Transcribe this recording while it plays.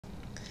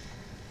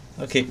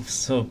Okay,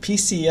 so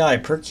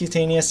PCI,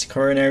 percutaneous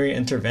coronary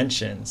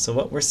intervention. So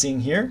what we're seeing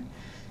here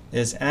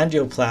is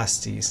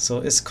angioplasty.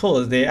 So it's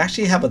cool. They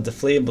actually have a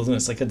deflated balloon.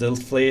 It's like a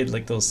deflated,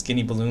 like those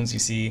skinny balloons you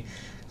see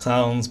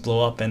clowns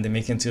blow up and they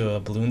make into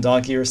a balloon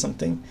doggy or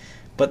something.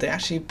 But they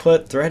actually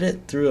thread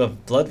it through a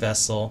blood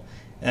vessel.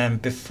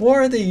 And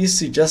before they used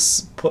to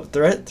just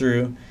thread it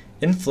through,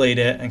 inflate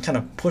it, and kind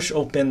of push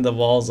open the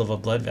walls of a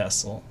blood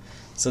vessel.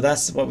 So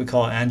that's what we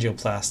call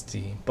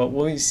angioplasty. But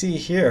what we see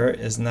here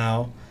is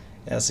now,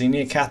 so you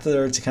need a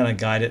catheter to kind of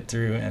guide it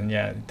through, and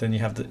then you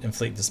have to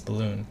inflate this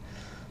balloon.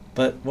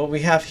 But what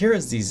we have here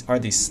is these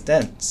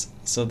stents.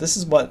 So this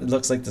is what it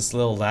looks like, this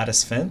little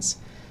lattice fence.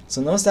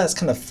 So notice that it's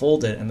kind of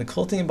folded, and the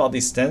cool thing about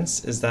these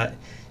stents is that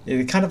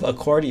it's kind of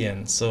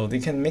accordion. So they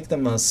can make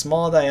them a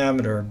small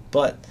diameter,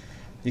 but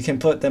you can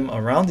put them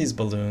around these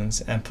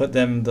balloons and put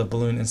the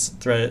balloon and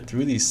thread it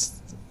through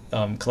these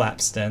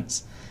collapsed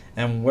stents.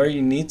 And where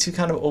you need to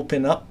kind of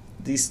open up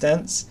these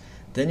stents,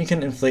 then you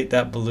can inflate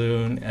that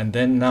balloon, and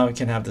then now you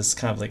can have this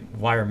kind of like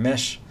wire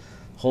mesh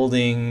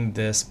holding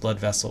this blood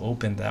vessel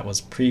open that was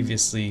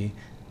previously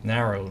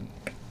narrowed.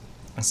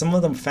 And some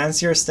of the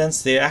fancier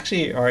stents, they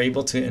actually are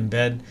able to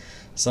embed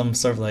some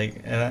sort of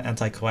like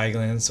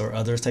anticoagulants or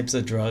other types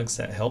of drugs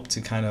that help to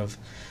kind of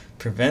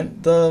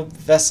prevent the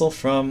vessel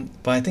from,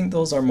 but I think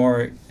those are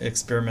more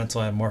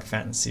experimental and more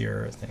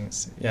fancier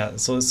things. Yeah,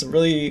 so it's a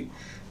really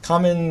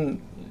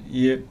common,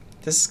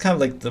 this is kind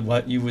of like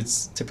what you would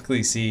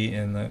typically see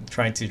in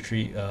trying to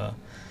treat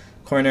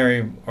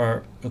coronary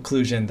or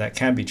occlusion that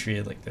can be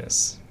treated like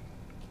this.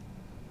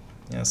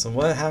 Yeah, so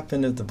what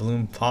happened if the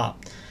balloon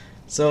popped?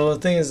 So the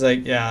thing is,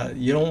 like, yeah,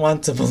 you don't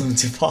want the balloon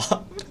to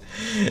pop,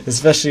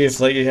 especially if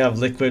like you have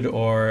liquid,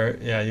 or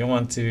you don't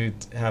want to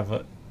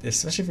have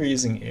especially if you're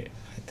using it.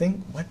 I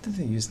think, what did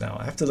they use now?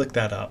 I have to look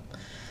that up.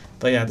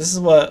 But yeah, this is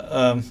what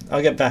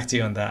I'll get back to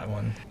you on that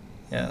one.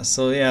 Yeah,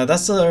 so yeah,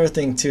 that's the other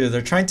thing too.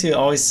 They're trying to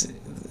always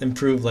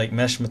improve like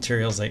mesh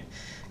materials, like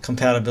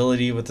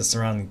compatibility with the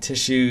surrounding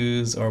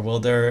tissues, or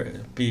will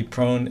it be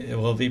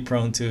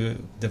prone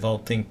to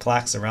developing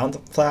plaques around the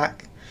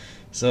plaque.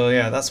 So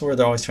yeah, that's where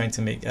they're always trying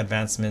to make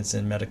advancements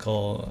in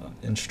medical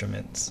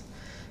instruments.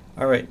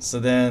 Alright, so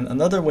then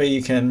another way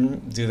you can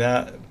do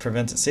that,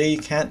 prevent it, say you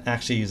can't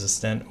actually use a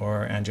stent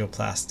or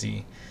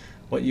angioplasty.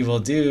 What you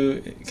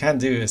can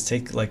do is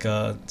take like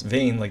a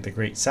vein, like the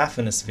great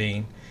saphenous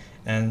vein,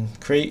 and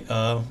create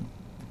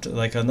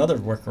like another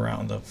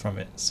workaround from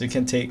it. So you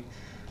can take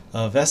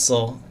a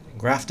vessel,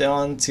 graft it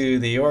onto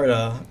the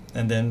aorta,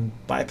 and then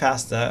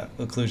bypass that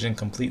occlusion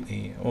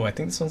completely. Oh, I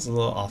think this one's a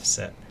little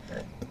offset.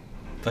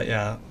 But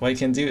yeah, what you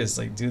can do is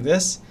like do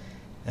this,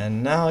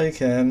 and now you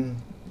can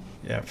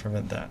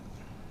prevent that.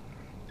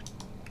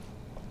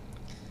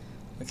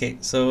 Okay,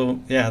 so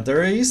yeah,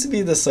 there used to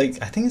be this, like,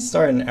 I think it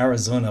started in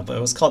Arizona, but it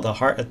was called the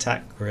heart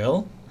attack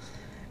grill.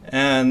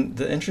 And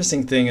the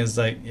interesting thing is,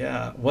 like,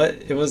 yeah,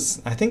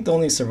 I think the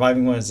only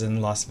surviving one is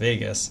in Las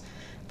Vegas,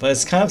 but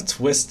it's kind of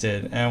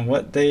twisted. And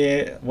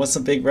what's a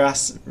big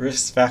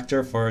risk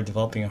factor for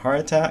developing a heart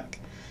attack?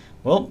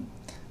 Well,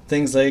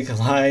 things like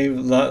high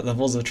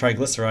levels of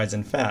triglycerides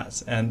and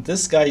fats. And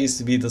this guy used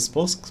to be the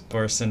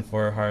spokesperson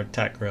for heart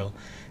attack grill.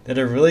 They had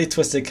a really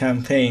twisted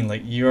campaign,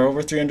 like, you're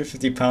over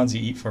 350 pounds,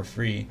 you eat for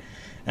free.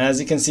 And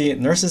as you can see,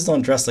 nurses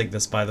don't dress like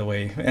this, by the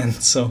way. And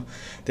so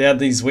they had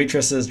these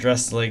waitresses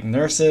dressed like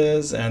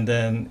nurses, and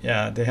then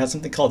they had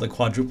something called the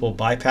quadruple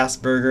bypass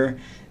burger.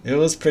 It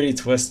was pretty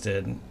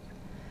twisted.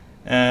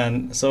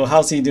 And so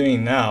how's he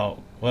doing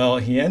now? Well,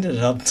 he ended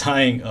up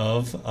dying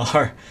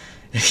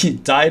he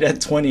died at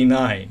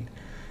 29.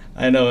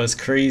 I know, it's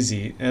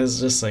crazy. It was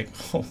just like,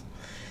 oh.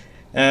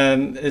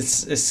 And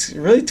it's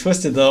really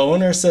twisted. The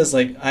owner says,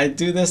 like, I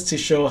do this to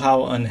show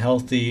how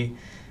unhealthy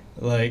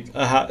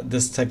how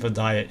this type of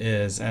diet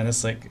is. And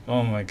it's like,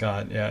 oh my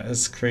god, yeah,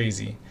 it's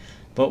crazy.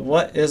 But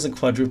what is a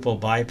quadruple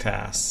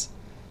bypass?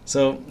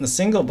 So the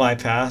single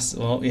bypass,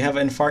 well, you have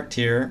an infarct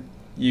here,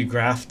 you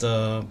graft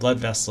a blood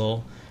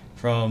vessel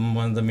from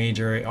one of the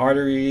major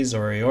arteries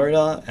or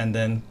aorta, and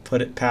then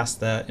put it past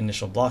that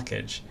initial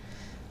blockage.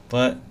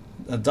 But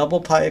a double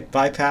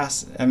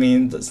bypass, I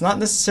mean, it's not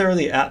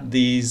necessarily at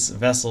these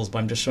vessels, but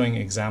I'm just showing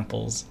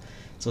examples.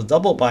 So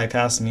double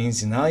bypass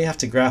means now you have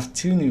to graft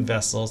 2 new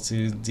vessels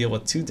to deal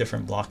with 2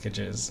 different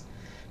blockages.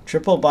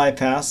 Triple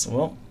bypass,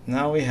 well,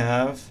 now we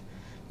have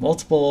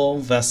multiple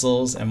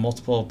vessels and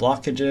multiple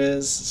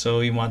blockages, so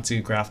you want to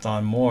graft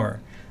on more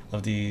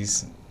of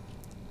these.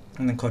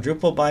 And then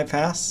quadruple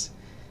bypass,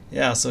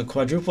 so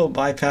quadruple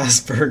bypass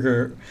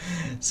burger.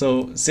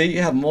 So say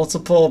you have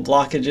multiple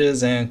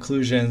blockages and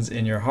occlusions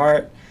in your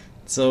heart.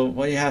 So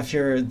what you have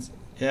here is,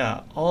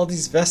 all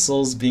these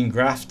vessels being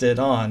grafted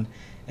on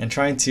and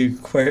trying to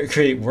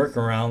create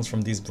workarounds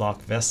from these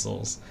blocked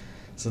vessels.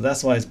 So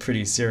that's why it's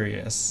pretty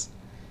serious.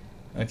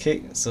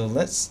 Okay, so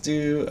let's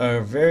do a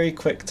very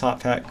quick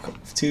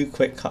two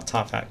quick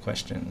top hat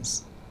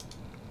questions.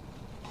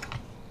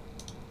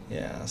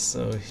 Yeah,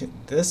 so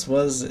it's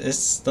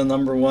the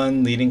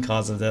 #1 leading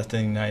cause of death in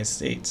the United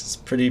States. It's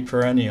pretty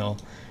perennial.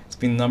 It's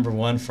been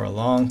 #1 for a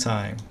long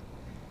time.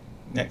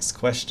 Next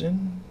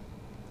question.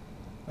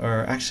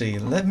 or actually,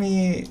 let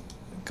me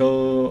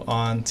go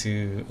on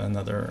to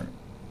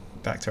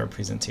back to our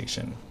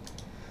presentation.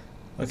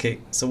 Okay,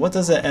 so what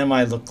does an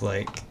MI look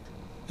like?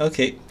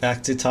 Okay,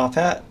 back to top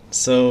hat.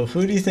 So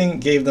who do you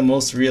think gave the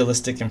most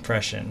realistic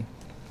impression?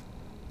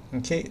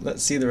 Okay,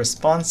 let's see the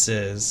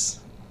responses.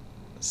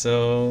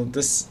 So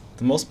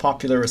the most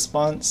popular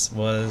response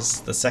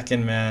was the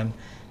second man,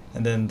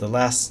 and then the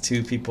last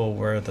two people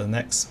were the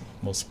next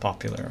most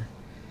popular.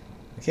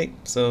 Okay,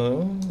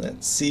 so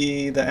let's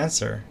see the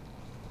answer.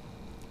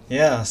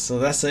 Yeah, so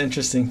that's the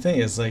interesting thing,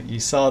 is like you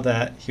saw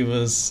that it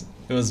was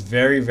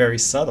very, very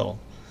subtle.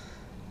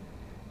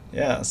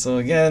 Yeah, so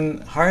again,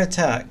 heart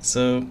attack.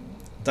 So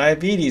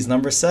diabetes,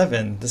 number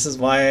 7. This is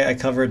why I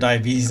cover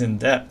diabetes in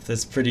depth.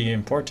 It's pretty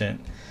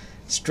important.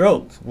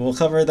 Stroke, we'll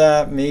cover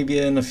that maybe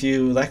in a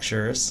few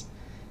lectures.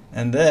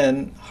 And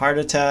then heart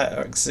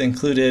attacks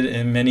included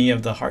in many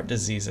of the heart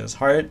diseases.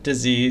 Heart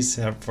disease,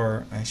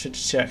 I should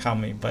check how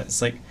many, but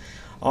it's like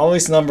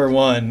always number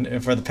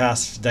 1 for the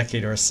past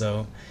decade or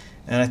so.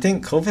 And I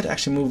think COVID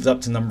actually moved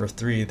up to number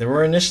 3. They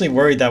were initially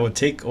worried that would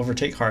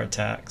overtake heart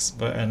attacks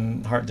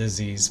and heart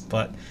disease.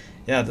 But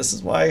yeah, this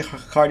is why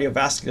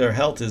cardiovascular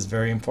health is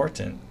very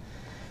important.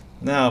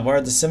 Now, what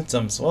are the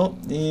symptoms? Well,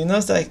 you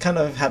notice that I kind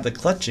of have the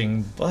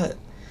clutching, but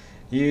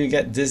you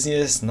get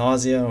dizziness,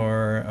 nausea,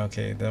 or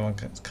okay, that one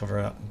can cover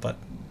up. But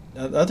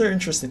the other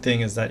interesting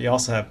thing is that you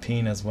also have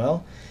pain as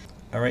well.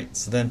 All right,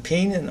 so then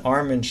pain in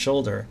arm and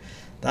shoulder,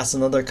 that's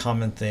another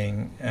common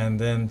thing. And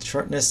then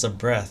shortness of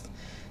breath.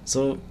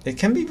 So it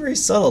can be very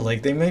subtle.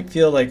 Like they might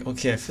feel like,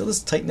 okay, I feel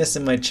this tightness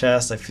in my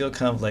chest. I feel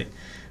kind of like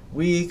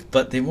weak,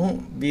 but they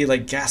won't be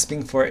like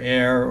gasping for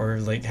air or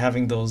like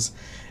having those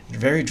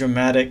very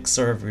dramatic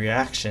sort of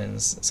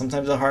reactions.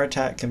 Sometimes a heart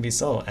attack can be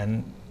subtle,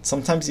 and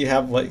sometimes you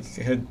have what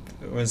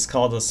was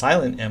called a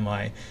silent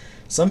MI.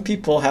 Some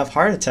people have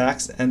heart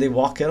attacks and they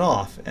walk it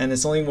off, and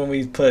it's only when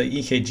we put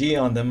EKG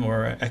on them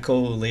or echo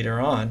later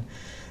on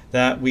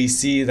that we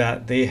see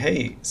that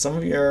hey, some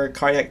of your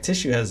cardiac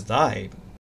tissue has died.